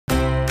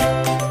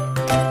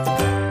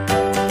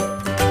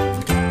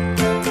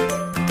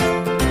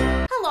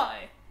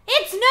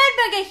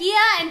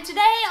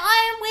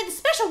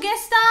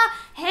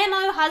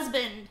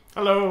husband.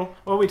 Hello,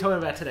 what are we talking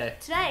about today?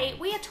 Today,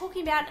 we are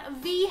talking about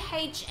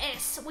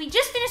VHS. We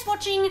just finished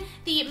watching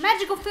the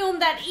magical film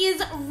that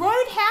is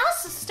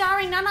Roadhouse,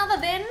 starring none other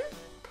than...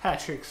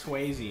 Patrick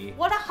Swayze.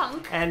 What a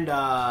hunk. And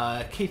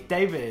Keith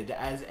David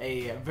as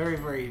a very,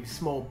 very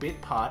small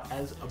bit part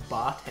as a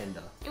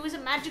bartender. It was a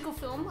magical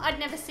film. I'd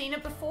never seen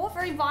it before.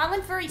 Very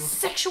violent, very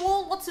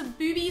sexual, lots of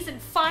boobies and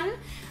fun.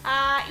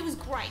 It was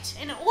great.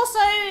 And also...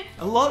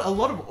 A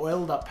lot of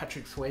oiled up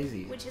Patrick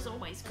Swayze. Which is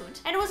always good.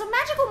 And it was a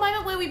magical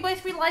moment where we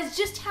both realised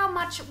just how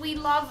much we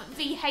love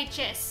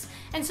VHS.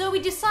 And so we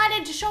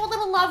decided to show a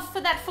little love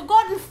for that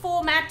forgotten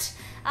format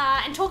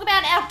and talk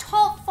about our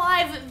top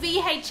 5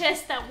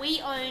 VHS that we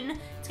own.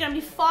 It's going to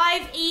be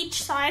 5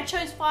 each, so I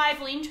chose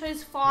 5, Lynn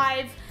chose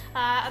 5,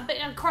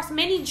 across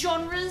many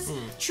genres,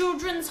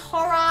 children's,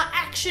 horror,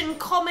 action,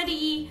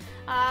 comedy.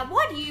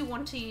 Why do you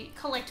want to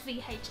collect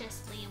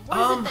VHS, Liam? What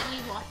is it that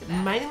you like about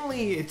it?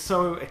 Mainly it's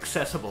so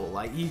accessible.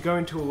 Like, you go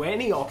into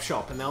any op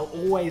shop and they'll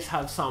always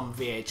have some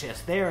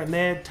VHS there, and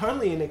they're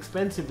totally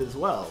inexpensive as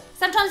well.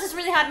 Sometimes it's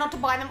really hard not to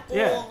buy them all,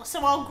 Yeah.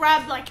 so I'll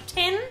grab like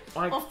 10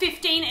 or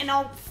 15 and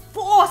I'll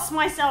force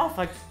myself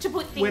to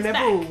put things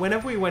back.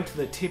 Whenever we went to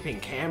the tip in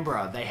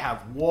Canberra, they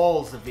have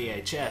walls of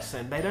VHS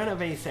and they don't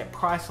have any set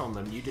price on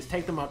them. You just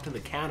take them up to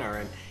the counter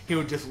and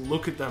he'll just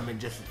look at them and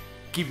just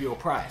give you a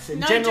price. And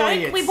no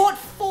generally joke, we bought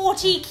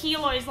 40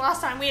 kilos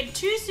last time. We had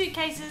 2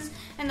 suitcases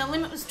and the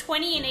limit was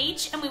 20 in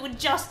each and we were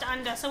just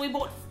under, so we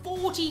bought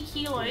 40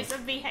 kilos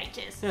of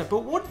VHS. Yeah, but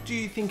what do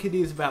you think it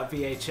is about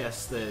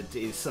VHS that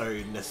is so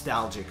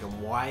nostalgic,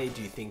 and why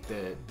do you think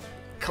that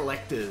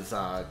collectors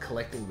are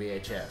collecting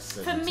VHS?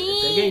 And for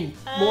me, they're getting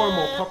more and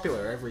more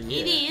popular every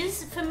year. It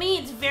is. For me,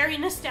 it's very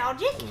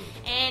nostalgic,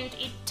 and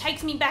it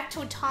takes me back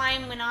to a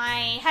time when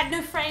I had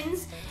no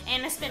friends,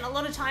 and I spent a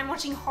lot of time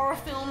watching horror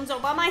films or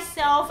by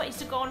myself. I used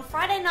to go on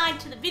Friday night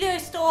to the video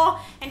store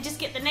and just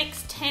get the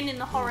next 10 in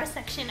the horror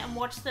section and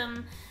watch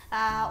them.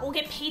 Or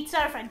get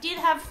pizza if I did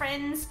have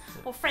friends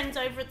or friends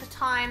over at the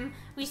time.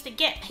 We used to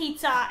get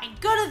pizza and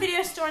go to the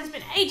video store and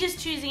spend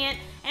ages choosing it.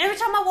 And every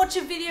time I watch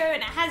a video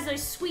and it has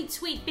those sweet,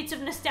 sweet bits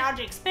of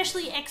nostalgia,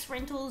 especially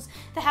X-Rentals,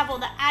 that have all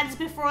the ads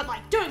before it,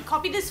 like, don't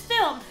copy this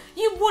film,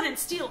 you wouldn't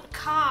steal the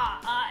car.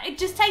 It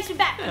just takes me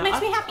back. It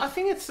makes me happy. I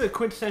think it's the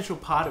quintessential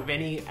part of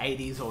any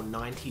 80s or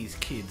 90s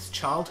kid's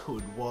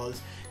childhood was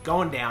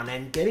going down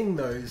and getting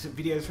those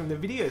videos from the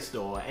video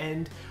store.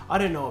 And I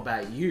don't know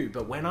about you,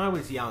 but when I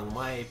was young,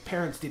 my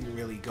parents didn't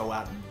really go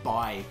out and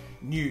buy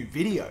new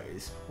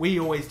videos. We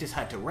always just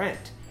had to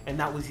rent, and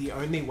that was the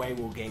only way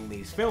we were getting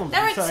these films. They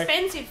were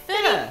expensive.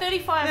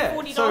 $35,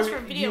 $40 for a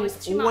video was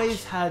too much. You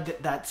always had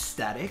that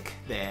static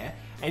there,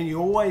 and you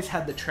always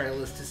had the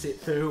trailers to sit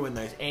through and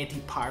those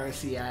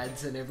anti-piracy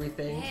ads and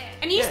everything. Yeah.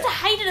 And you used to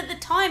hate it at the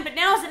time, but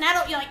now as an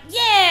adult you're like,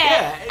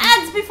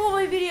 ads before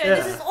my video,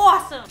 this is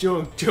awesome. Do you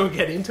want to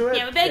get into it?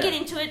 Yeah, we better get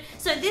into it.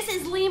 So this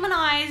is Liam and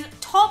I's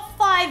top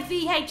 5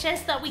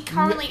 VHS that we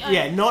currently own.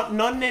 Yeah, not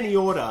in any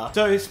order.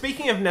 So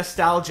speaking of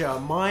nostalgia,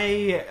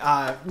 my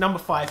number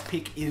 5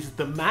 pick is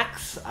The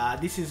Max.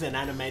 This is an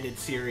animated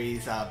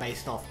series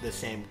based off the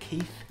Sam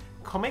Keith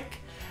comic.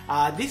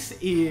 This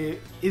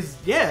is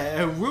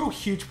a real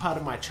huge part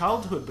of my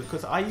childhood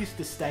because I used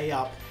to stay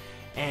up,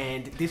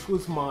 and this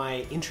was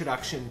my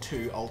introduction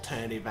to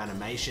alternative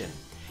animation.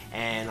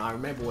 And I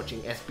remember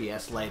watching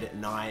SBS late at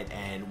night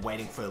and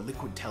waiting for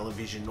Liquid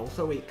Television,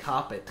 also Eat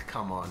Carpet, to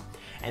come on.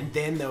 And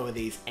then there were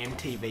these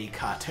MTV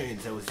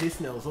cartoons. There was this,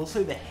 and there was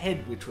also The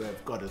Head, which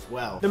we've got as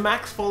well. The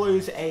Max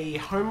follows a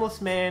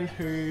homeless man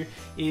who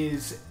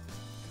is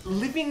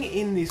living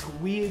in this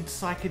weird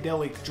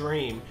psychedelic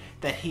dream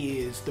that he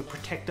is the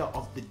protector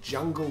of the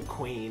Jungle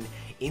Queen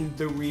in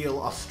the real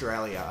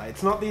Australia.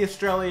 It's not the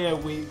Australia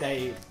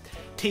they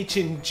teach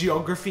in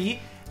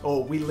geography,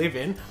 or we live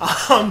in.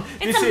 It's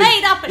a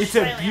made-up Australia. It's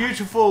a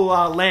beautiful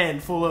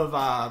land full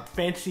of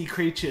fantasy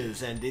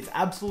creatures, and it's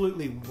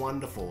absolutely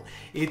wonderful.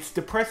 It's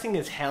depressing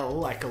as hell,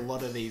 like a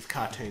lot of these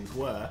cartoons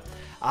were.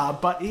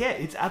 But yeah,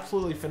 it's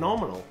absolutely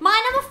phenomenal.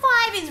 My number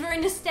 5 is very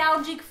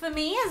nostalgic for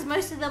me, as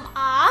most of them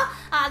are.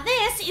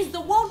 This is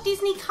the Walt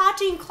Disney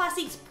Cartoon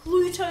Classics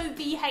Pluto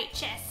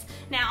VHS.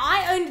 Now,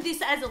 I owned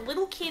this as a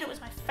little kid. It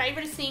was my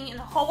favourite thing in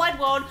the whole wide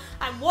world.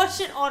 I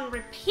watched it on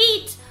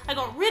repeat. I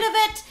got rid of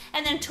it,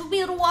 and then it took me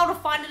a little while to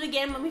find it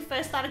again when we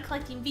first started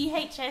collecting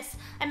VHS.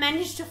 I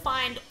managed to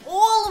find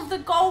all of the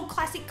Gold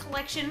Classic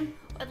Collection,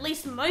 at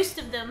least most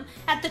of them,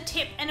 at the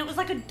tip, and it was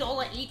like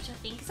 $1 each, I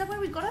think. Is that where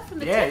we got it? From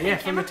the tip? Yeah,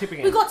 from the tip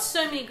again. We got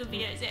so many good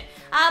videos there.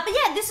 But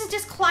yeah, this is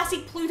just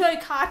classic Pluto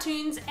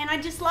cartoons, and I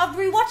just loved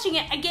rewatching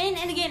it again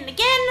and again and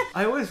again.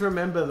 I always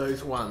remember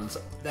those ones.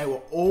 They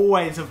were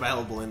always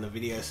available in the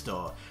video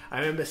store. I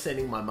remember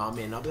sending my mum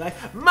in. I'll be like,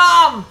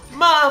 Mum!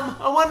 Mum!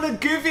 I want the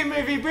Goofy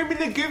movie! Bring me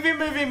the Goofy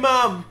movie,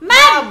 Mum!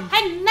 Mum!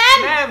 Hey,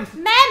 Mum!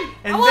 Mum!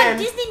 I want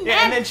Disney, Mum!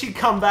 Yeah, and then she'd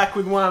come back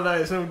with one of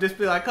those and it would just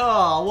be like,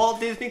 oh, Walt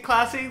Disney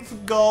Classics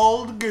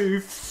Gold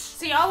Goofs.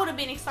 See, I would have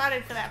been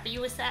excited for that, but you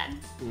were sad.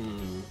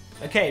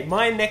 Okay,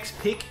 my next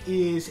pick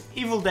is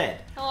Evil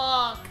Dead.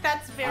 Oh,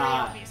 that's a very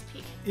obvious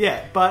pick.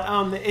 Yeah,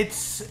 but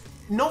it's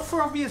not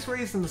for obvious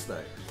reasons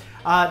though.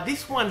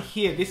 This one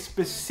here, this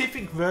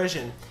specific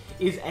version,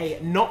 is a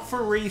not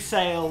for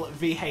resale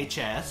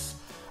VHS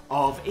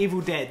of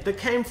Evil Dead that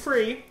came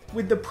free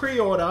with the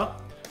pre-order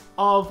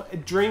of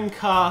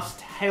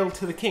Dreamcast Hail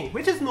to the King,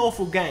 which is an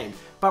awful game,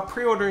 but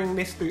pre-ordering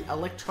this through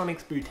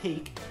Electronics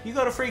Boutique, you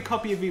got a free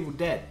copy of Evil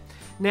Dead.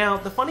 Now,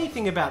 the funny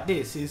thing about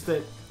this is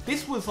that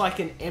this was like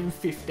an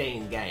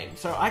M15 game,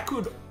 so I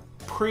could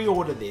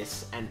pre-order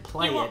this and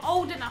play You were it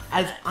old enough for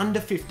as that. under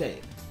 15.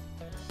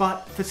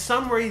 But for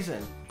some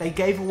reason, they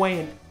gave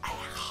away a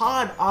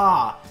hard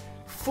R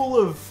full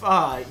of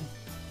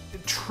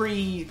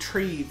tree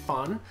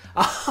fun.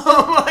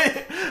 I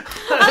like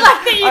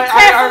that you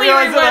carefully I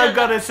realize that I've reworded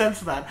got a sense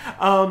of that.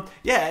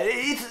 Yeah,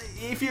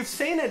 if you've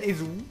seen it,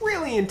 it's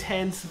really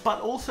intense,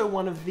 but also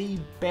one of the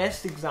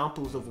best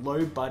examples of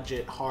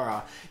low-budget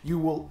horror you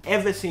will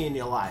ever see in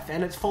your life.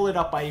 And it's followed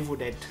up by Evil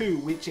Dead 2,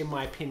 which in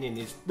my opinion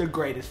is the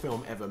greatest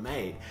film ever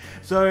made.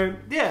 So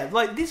yeah,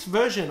 like this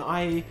version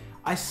I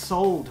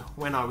sold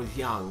when I was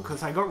young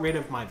because I got rid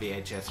of my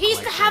VHS He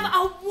used to collection. have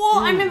a wall.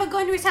 I remember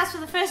going to his house for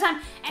the first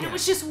time, and it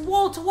was just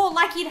wall to wall,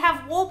 like he'd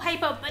have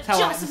wallpaper, but That's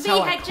just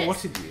how I VHS.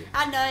 courted you.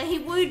 I know, he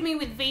wooed me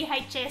with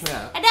VHS,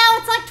 Yeah. and now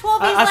it's like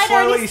 12 years I later, and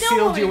slowly he's still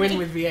sealed you wooing in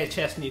me. with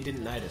VHS and you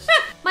didn't notice.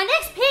 My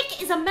next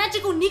pick is a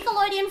magical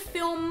Nickelodeon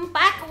film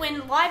back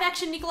when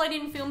live-action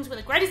Nickelodeon films were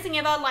the greatest thing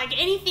ever, like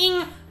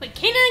anything with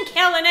Kenan and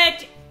Kel in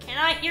it. Can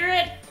I hear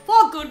it?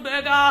 For Good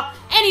Burger.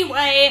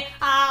 Anyway,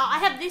 I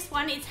have this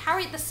one. It's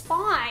Harriet the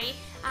Spy.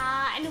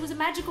 And it was a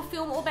magical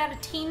film all about a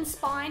teen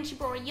spy, and she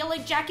brought a yellow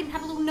jacket and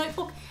had a little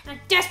notebook, and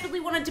I desperately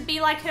wanted to be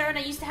like her, and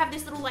I used to have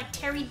this little like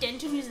Terry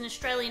Denton, who's an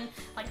Australian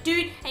like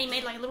dude, and he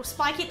made like a little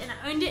spy kit, and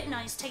I owned it, and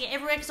I used to take it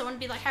everywhere because I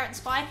wanted to be like Harriet the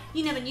Spy.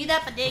 You never knew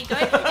that, but there you go.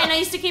 And I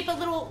used to keep a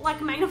little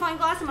like magnifying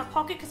glass in my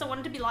pocket because I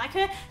wanted to be like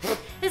her.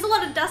 There's a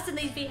lot of dust in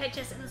these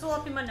VHS, and it's all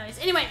up in my nose.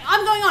 Anyway,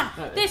 I'm going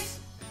on. This.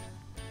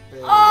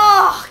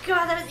 Oh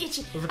god, that was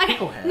itchy. was a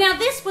pickle head. Now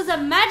this was a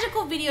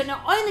magical video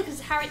not only because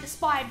it's Harriet the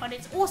Spy, but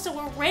it's also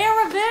a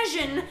rarer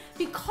version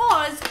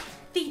because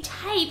the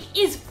tape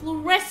is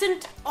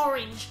fluorescent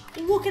orange.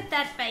 Look at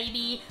that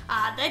baby.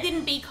 They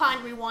didn't Be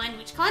Kind Rewind,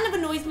 which kind of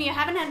annoys me. I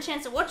haven't had a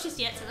chance to watch this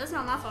yet, so that's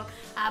not my fault.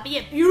 But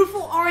yeah,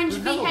 beautiful orange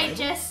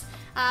VHS.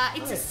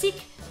 It's a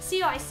sick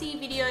CIC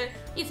video.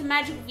 It's a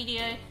magical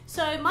video.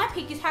 So my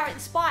pick is Harriet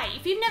the Spy.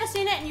 If you've never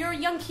seen it and you're a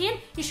young kid,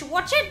 you should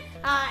watch it.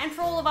 And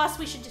for all of us,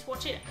 we should just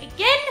watch it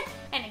again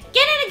and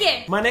again and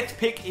again. My next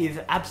pick is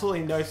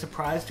absolutely no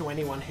surprise to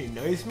anyone who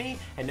knows me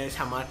and knows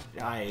how much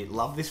I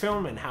love this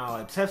film and how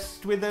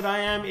obsessed with it I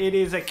am. It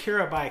is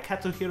Akira by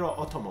Katsuhiro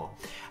Otomo.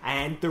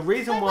 And the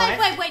reason why...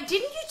 Wait,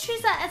 didn't you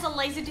choose that as a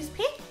Laserdisc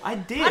pick? I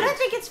did. I don't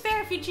think it's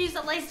fair if you choose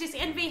a Laserdisc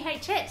and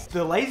VHS.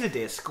 The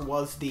Laserdisc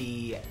was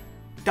the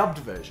dubbed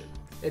version.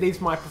 It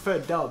is my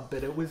preferred dub,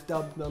 but it was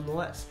dubbed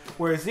nonetheless.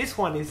 Whereas this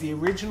one is the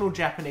original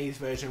Japanese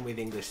version with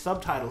English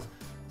subtitles,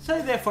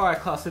 so therefore I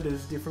class it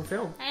as a different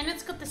film. And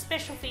it's got the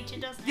special feature,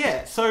 doesn't it?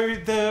 Yeah, so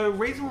the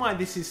reason why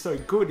this is so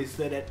good is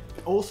that it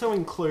also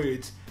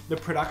includes the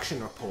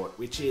production report,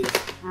 which is...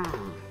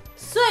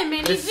 So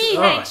many this, VHS.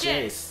 Oh,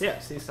 jeez. Yeah,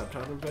 see the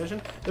subtitled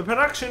version. The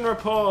production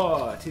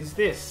report is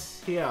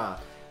this here,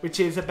 which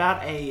is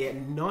about a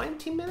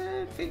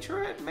 90-minute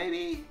featurette,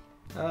 maybe?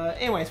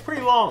 Anyway, it's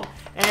pretty long,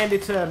 and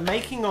it's a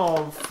making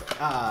of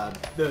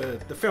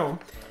the film,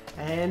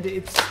 and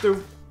it's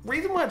the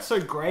reason why it's so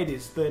great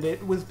is that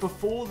it was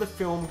before the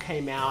film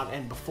came out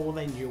and before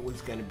they knew it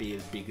was going to be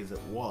as big as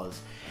it was,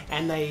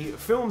 and they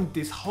filmed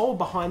this whole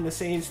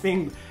behind-the-scenes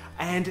thing,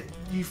 and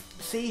you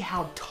see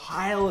how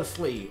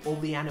tirelessly all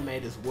the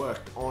animators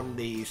worked on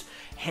these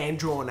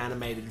hand-drawn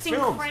animated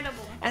films.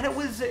 Incredible. And it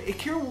was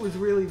Akira was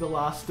really the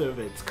last of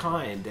its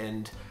kind,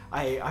 and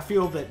I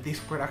feel that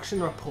this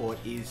production report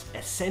is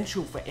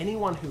essential for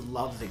anyone who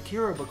loves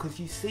Akira because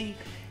you see,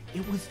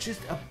 it was just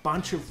a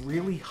bunch of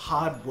really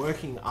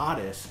hard-working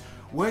artists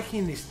working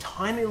in this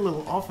tiny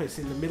little office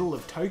in the middle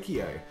of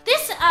Tokyo.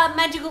 This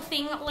magical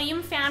thing,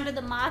 Liam found at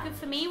the market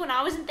for me when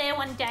I wasn't there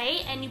one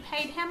day, and you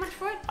paid how much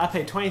for it? I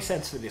paid 20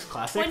 cents for this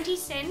classic. 20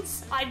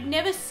 cents. I'd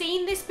never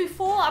seen this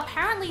before.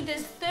 Apparently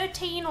there's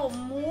 13 or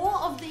more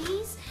of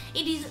these.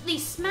 It is the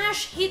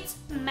Smash Hits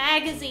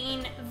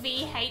magazine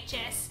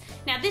VHS.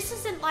 Now this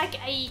isn't like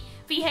a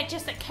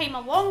VHS that came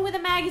along with a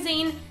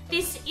magazine.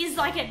 This is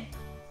like a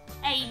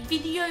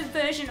video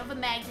version of a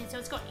magazine. So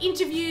it's got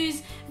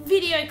interviews,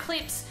 video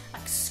clips,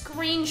 like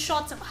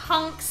screenshots of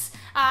hunks.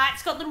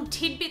 It's got little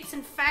tidbits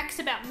and facts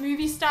about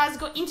movie stars. It's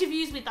got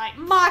interviews with like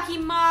Marky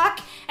Mark,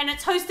 and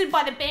it's hosted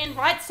by the band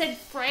Right Said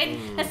Fred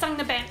that sung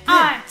the band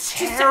I'm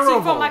Too Sexy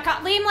for My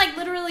Car. Liam like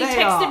literally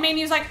texted me and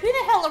he was like, who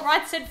the hell are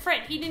Right Said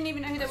Fred? He didn't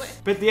even know who they were.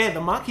 But yeah,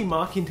 the Marky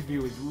Mark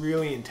interview is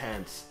really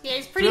intense. Yeah,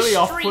 it's pretty really street.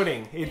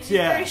 off-putting. It's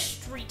very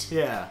street.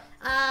 Yeah.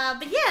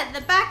 But yeah,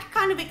 the back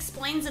kind of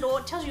explains it all.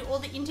 It tells you all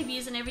the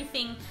interviews and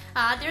everything.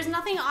 There's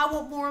nothing I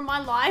want more in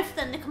my life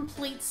than the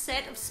complete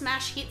set of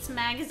Smash Hits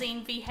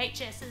magazine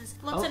VHSs.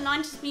 Lots of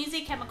 90s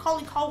music, had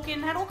Macaulay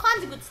Culkin, had all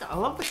kinds of good stuff. I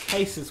love the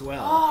case as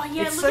well. Oh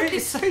yeah, it's look at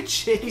this. It's so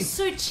cheap. It's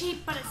so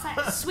cheap, but it's like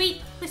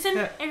sweet.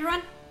 Listen,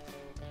 everyone.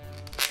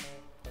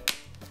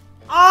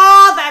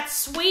 Oh, that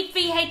sweet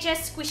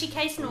VHS squishy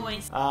case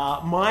noise.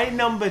 My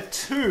number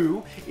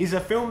 2 is a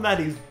film that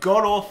is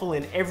god-awful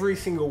in every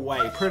single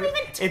way.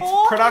 Its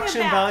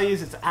production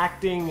values, its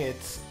acting,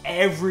 its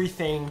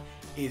everything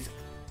is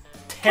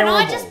terrible.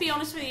 Can I just be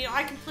honest with you?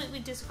 I completely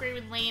disagree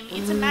with Liam.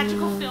 It's a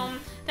magical film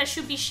that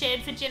should be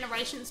shared for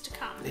generations to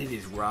come. It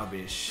is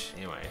rubbish.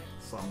 Anyway,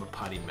 Slumber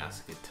Party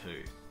Massacre 2.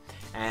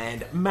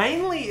 And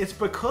mainly it's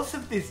because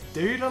of this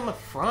dude on the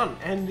front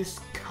and this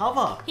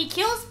cover. He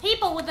kills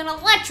people with an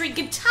electric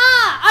guitar!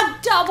 A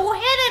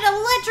double-headed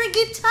electric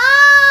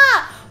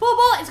guitar!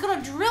 It's got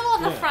a drill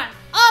on the front.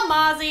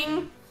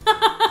 Amazing!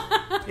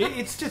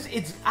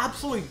 It's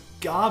absolute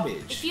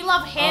garbage. If you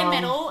love hair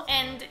metal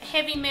and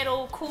heavy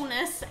metal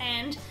coolness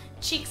and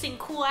chicks in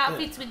cool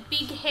outfits with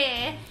big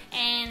hair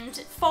and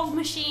fog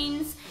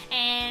machines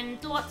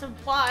and lots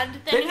of blood,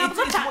 then you have a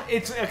good time.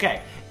 It's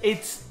okay.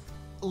 It's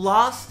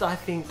last, I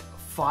think,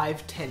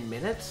 5-10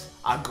 minutes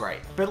are great.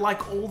 But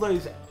like all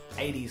those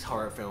 80s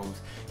horror films,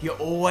 you're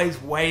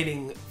always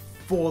waiting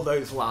for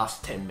those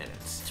last 10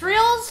 minutes.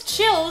 Thrills,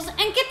 chills,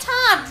 and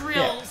guitar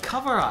drills. Yeah,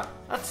 cover art.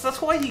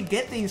 That's why you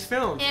get these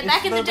films. Yeah,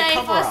 back in the day,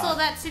 if I saw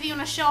that sitting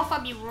on a shelf,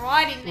 I'd be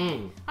right in there.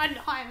 I'd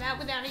hide that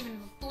without even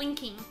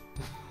blinking.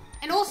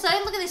 And also,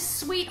 look at this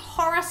sweet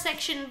horror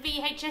section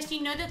VHS.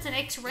 You know that's an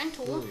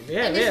ex-rental.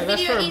 Yeah, and this yeah,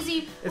 Video that's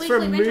Easy it's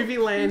from Movie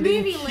Land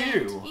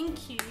Q. in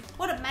Q.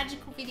 What a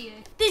magical video.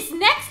 This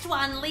next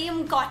one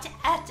Liam got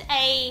at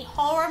a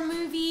horror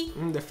movie.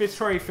 The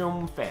Fitzroy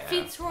Film Fair.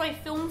 Fitzroy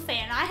Film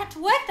Fair. And I had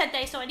to work that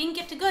day, so I didn't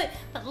get to go.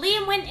 But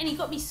Liam went and he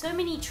got me so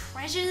many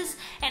treasures.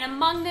 And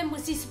among them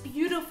was this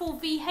beautiful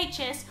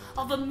VHS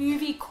of a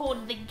movie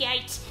called The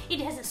Gate.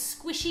 It has a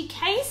squishy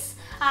case.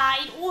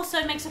 It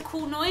also makes a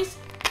cool noise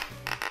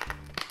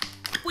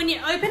when you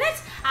open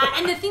it,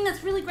 and the thing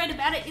that's really great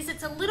about it is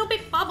it's a little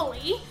bit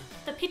bubbly,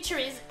 the picture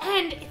is,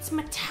 and it's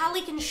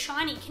metallic and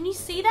shiny. Can you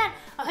see that?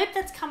 I hope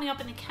that's coming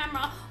up in the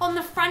camera. On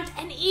the front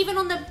and even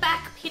on the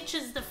back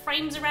pictures, the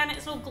frames around it,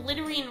 it's all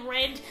glittery and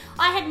red.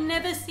 I had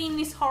never seen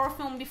this horror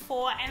film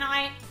before and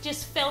I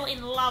just fell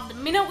in love. The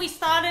minute we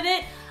started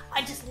it,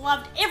 I just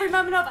loved every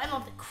moment of it. I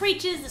love the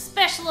creatures, the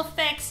special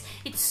effects.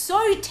 It's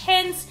so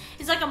tense.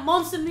 It's like a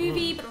monster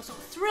movie, but also a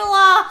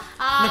thriller.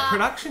 And the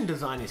production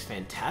design is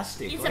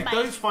fantastic. It's like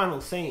amazing. Those final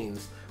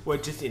scenes were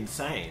just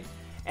insane.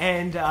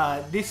 And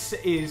this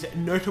is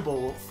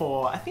notable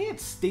for, I think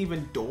it's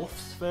Stephen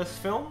Dorff's first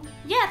film.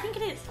 Yeah, I think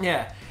it is.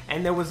 Yeah,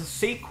 and there was a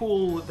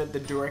sequel that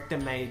the director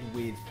made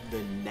with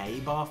the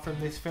neighbor from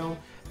this film,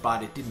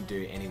 but it didn't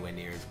do anywhere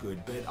near as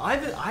good. But I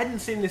hadn't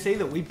seen this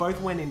either. We both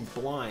went in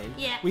blind.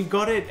 Yeah. We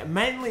got it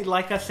mainly,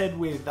 like I said,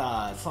 with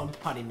Slumber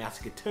Party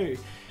Massacre 2.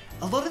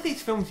 A lot of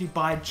these films you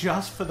buy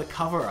just for the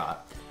cover art.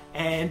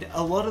 And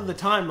a lot of the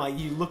time, like,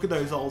 you look at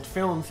those old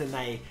films and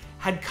they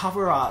had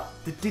cover art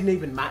that didn't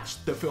even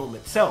match the film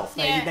itself.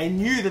 Yeah. They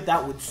knew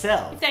that would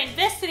sell. If they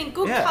invested in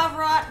good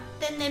cover art,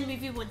 then their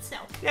movie would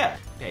sell. Yeah.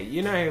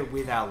 You know,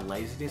 with our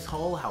Laserdisc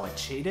haul, how I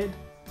cheated?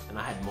 And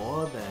I had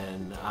more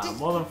than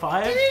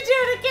 5. Did you do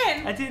it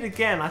again? I did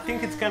again. I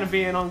think it's going to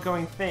be an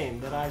ongoing theme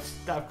that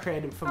I've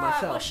created for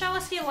myself. Well, show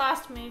us your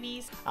last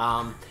movies.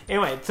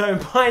 Anyway, so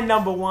my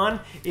number 1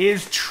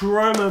 is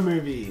trauma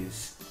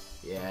movies.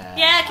 Yeah.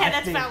 Yeah, okay,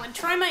 that's valid.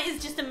 Trauma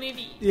is just a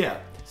movie. Yeah.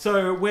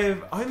 So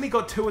we've only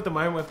got 2 at the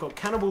moment. We've got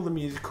Cannibal the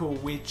Musical,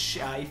 which,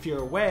 if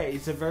you're aware,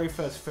 is the very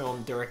first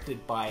film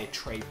directed by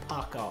Trey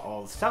Parker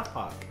of South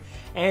Park.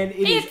 And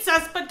it's a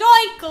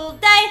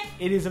spadoinkle day!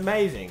 It is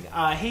amazing.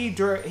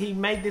 He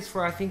made this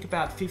for, I think,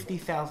 about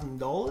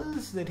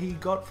 $50,000 that he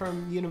got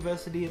from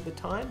university at the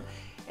time,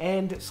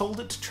 and sold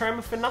it to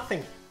Troma for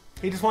nothing.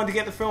 He just wanted to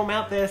get the film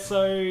out there,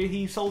 so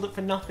he sold it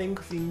for nothing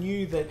because he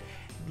knew that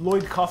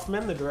Lloyd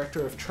Kaufman, the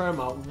director of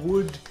Troma,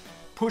 would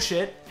push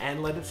it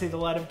and let it see the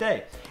light of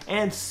day.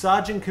 And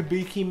Sergeant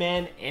Kabuki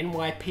Man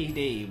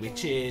NYPD,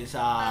 which is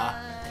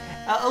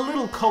a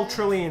little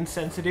culturally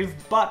insensitive,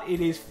 but it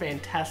is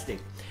fantastic.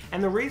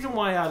 And the reason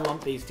why I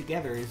lump these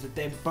together is that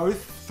they're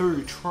both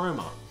through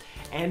Troma.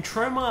 And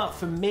Troma,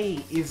 for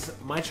me, is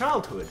my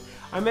childhood.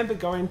 I remember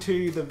going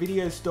to the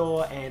video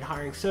store and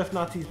hiring Surf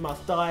Nazis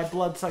Must Die,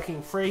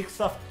 Blood-Sucking Freaks,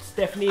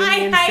 Stephanie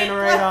and the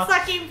Incinerator, I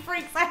hate Blood-Sucking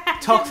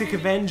Freaks. Toxic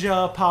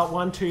Avenger, Part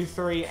 1, 2,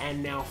 3,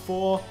 and now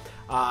 4.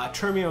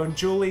 Romeo and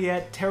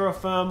Juliet, Terra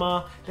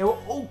Firma. They were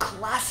all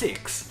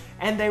classics.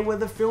 And they were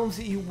the films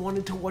that you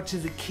wanted to watch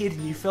as a kid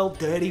and you felt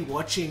dirty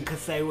watching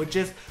because they were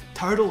just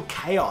total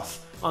chaos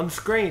on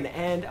screen.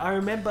 And I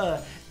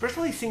remember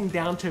especially seeing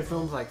down to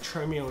films like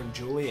Romeo and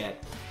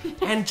Juliet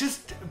and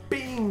just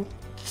being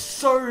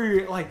so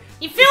like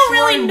you feel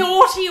really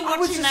naughty watching that movie. I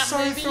was just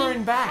so movie.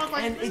 thrown back,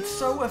 like, and it's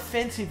so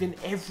offensive in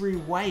every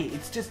way.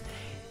 It's just,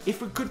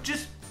 if it could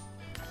just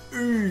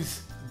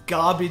ooze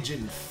garbage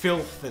and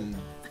filth and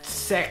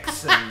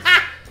sex and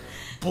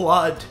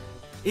blood,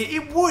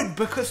 it would,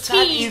 because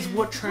that is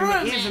what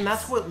Troma is, and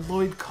that's what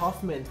Lloyd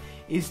Kaufman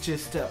is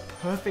just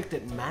perfect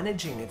at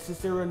managing. It's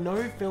just there are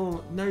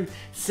no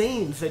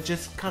scenes that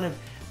just kind of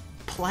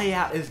play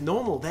out as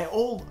normal. They're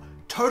all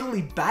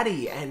totally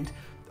batty and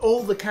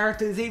all the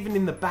characters, even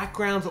in the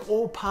backgrounds, are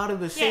all part of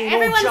the scene. Yeah,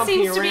 everyone all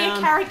seems to be a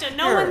around. character.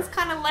 No one's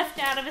kind of left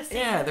out of a scene.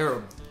 Yeah, there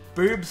are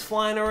boobs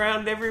flying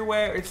around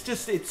everywhere.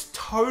 It's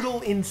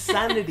total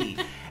insanity.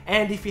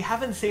 And if you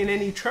haven't seen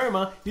any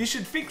Troma, you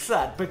should fix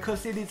that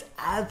because it is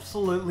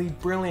absolutely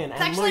brilliant.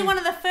 It's actually one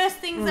of the first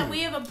things that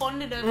we ever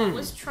bonded over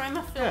was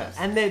Troma films. Yeah,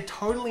 and they're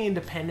totally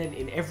independent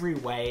in every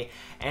way.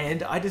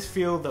 And I just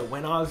feel that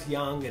when I was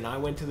young and I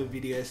went to the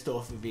video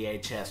store for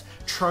VHS,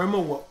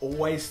 Troma were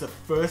always the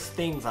first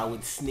things I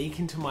would sneak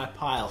into my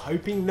pile,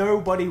 hoping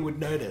nobody would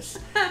notice.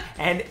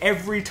 And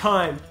every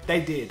time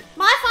they did.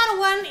 My final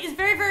one is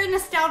very, very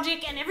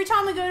nostalgic, and every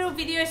time I go to a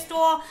video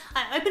store,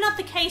 I open up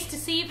the case to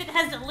see if it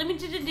has a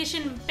limited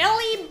edition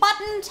belly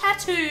button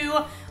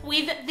tattoo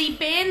with the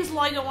band's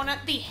logo on it,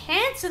 the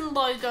Hanson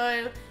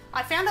logo.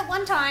 I found it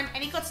one time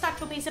and it got stuck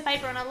to a piece of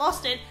paper and I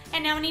lost it,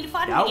 and now I need to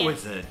find it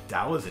again.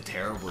 That was a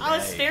terrible day. I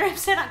was very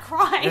upset, I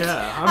cried.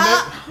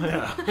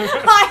 Yeah,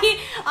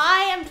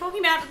 I am talking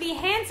about the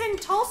Hanson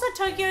Tulsa,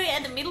 Tokyo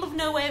at the middle of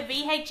nowhere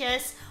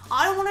VHS.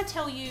 I don't want to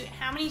tell you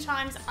how many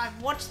times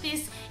I've watched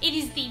this. It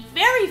is the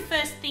very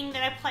first thing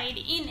that I played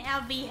in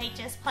our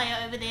VHS player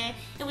over there.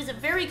 It was a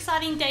very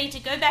exciting day to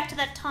go back to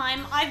that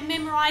time. I've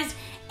memorized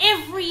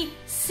every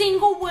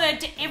single word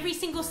to every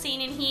single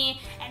scene in here,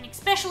 and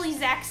especially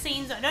Zach's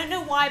scenes. I don't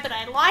know why, but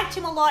I liked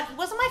him a lot. He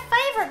wasn't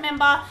my favourite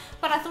member,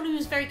 but I thought he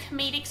was very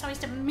comedic, so I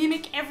used to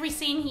mimic every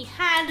scene he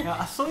had. Yeah,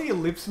 I saw your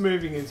lips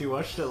moving as you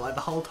watched it, like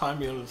the whole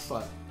time you were just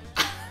like...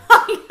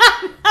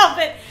 No,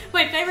 but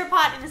my favourite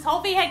part in this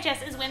whole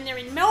VHS is when they're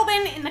in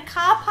Melbourne in the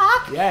car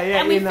park.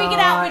 And we figured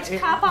out which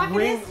car park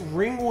it is.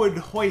 Ringwood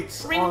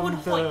Hoyts. Ringwood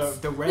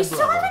Hoyts. The Red We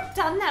still haven't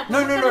done that.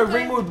 No,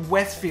 Ringwood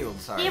Westfield,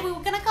 sorry. Yeah, we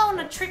were going to go on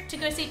a trip to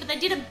go see it, but they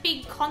did a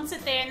big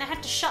concert there and they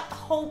had to shut the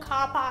whole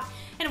car park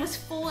and it was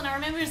full, and I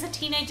remember as a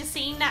teenager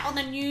seeing that on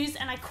the news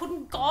and I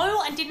couldn't go.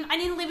 I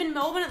didn't live in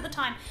Melbourne at the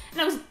time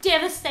and I was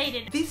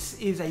devastated. This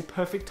is a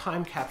perfect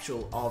time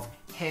capsule of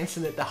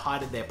Hanson at the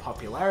height of their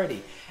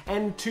popularity.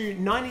 And to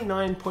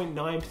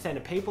 99.9%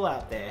 of people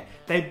out there,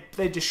 they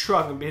just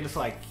shrug and be just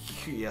like,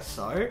 yeah,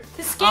 so?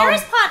 The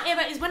scariest part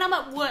ever is when I'm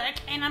at work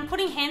and I'm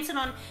putting Hanson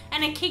on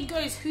and a kid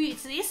goes, who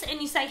is this?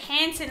 And you say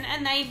Hanson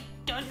and they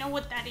don't know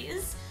what that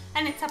is,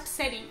 and it's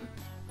upsetting.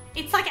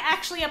 It's like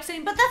actually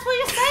upsetting, but that's what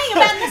you're saying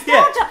about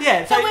nostalgia.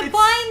 Yeah, so we're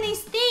buying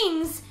these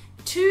things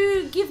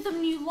to give them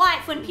new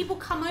life. When people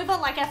come over,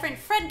 like our friend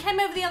Fred came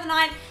over the other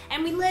night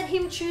and we let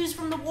him choose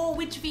from the wall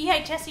which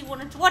VHS he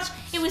wanted to watch.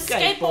 It was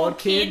Skateboard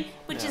Kid,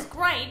 which is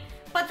great.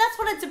 But that's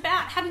what it's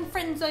about, having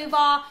friends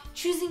over,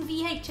 choosing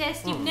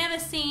VHS you've never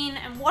seen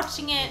and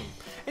watching it.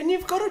 And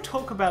you've got to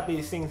talk about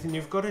these things and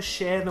you've got to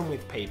share them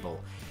with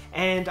people.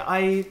 And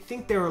I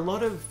think there are a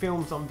lot of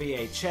films on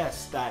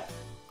VHS that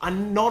are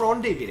not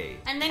on DVD.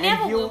 And they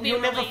never will be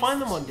You'll never released.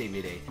 find them on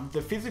DVD.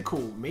 The physical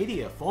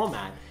media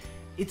format,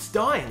 it's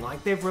dying.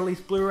 Like, they've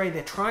released Blu-ray,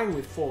 they're trying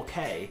with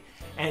 4K,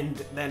 and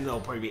then there'll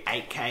probably be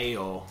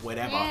 8K or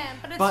whatever. Yeah,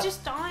 but it's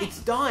just dying. It's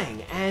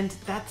dying, and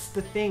that's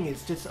the thing,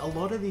 is just a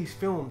lot of these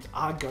films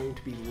are going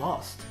to be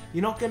lost.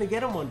 You're not going to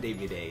get them on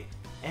DVD.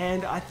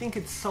 And I think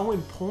it's so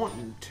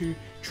important to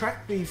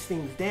track these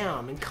things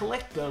down and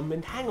collect them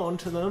and hang on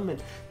to them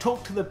and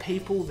talk to the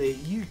people that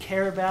you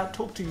care about,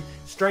 talk to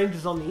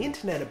strangers on the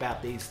internet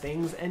about these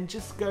things and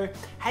just go,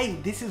 hey,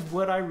 this is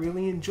what I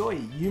really enjoy.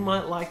 You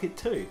might like it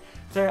too.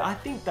 So I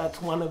think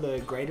that's one of the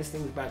greatest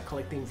things about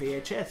collecting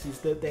VHS, is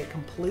that they're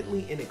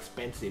completely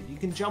inexpensive. You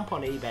can jump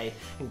on eBay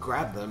and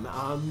grab them.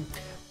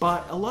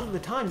 But a lot of the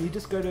time you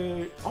just go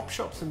to op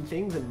shops and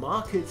things and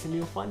markets and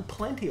you'll find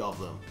plenty of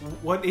them.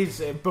 What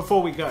is,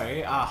 before we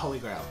go, Holy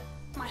Grail?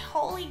 My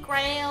Holy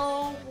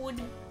Grail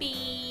would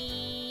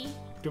be...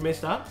 Do you want me to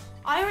start?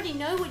 I already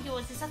know what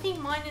yours is. I think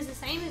mine is the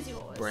same as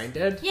yours. Brain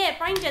Dead? Yeah,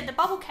 Brain Dead, the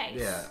bubble case.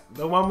 Yeah,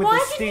 the one with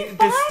Why the didn't you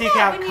buy stick that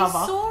out when cover.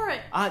 You saw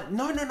it?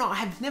 No, I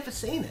have never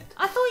seen it.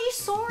 I thought you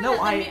saw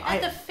it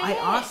at the fair. I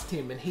asked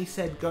him and he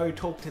said go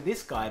talk to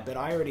this guy, but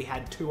I already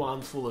had 2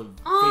 arms full of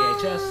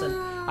VHS and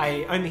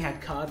I only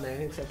had card and I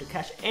didn't accept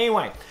cash.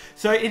 Anyway,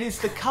 so it is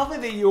the cover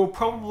that you'll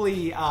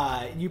probably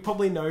you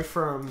probably know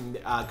from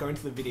going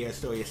to the video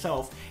store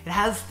yourself. It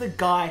has the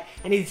guy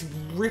and he's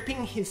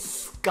ripping his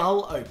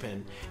skull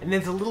open and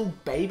there's a little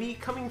baby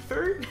coming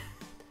through.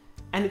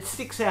 And it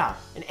sticks out,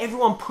 and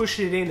everyone pushed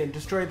it in and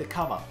destroyed the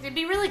cover. It'd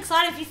be really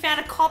exciting if you found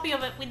a copy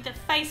of it with the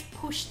face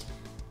pushed,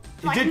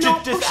 like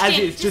just as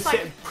is, just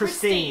like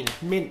pristine,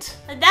 mint.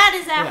 That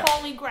is our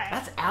Holy Grail.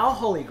 That's our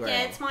Holy Grail.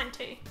 Yeah, it's mine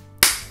too.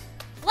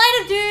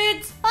 Later,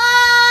 dudes.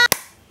 Bye.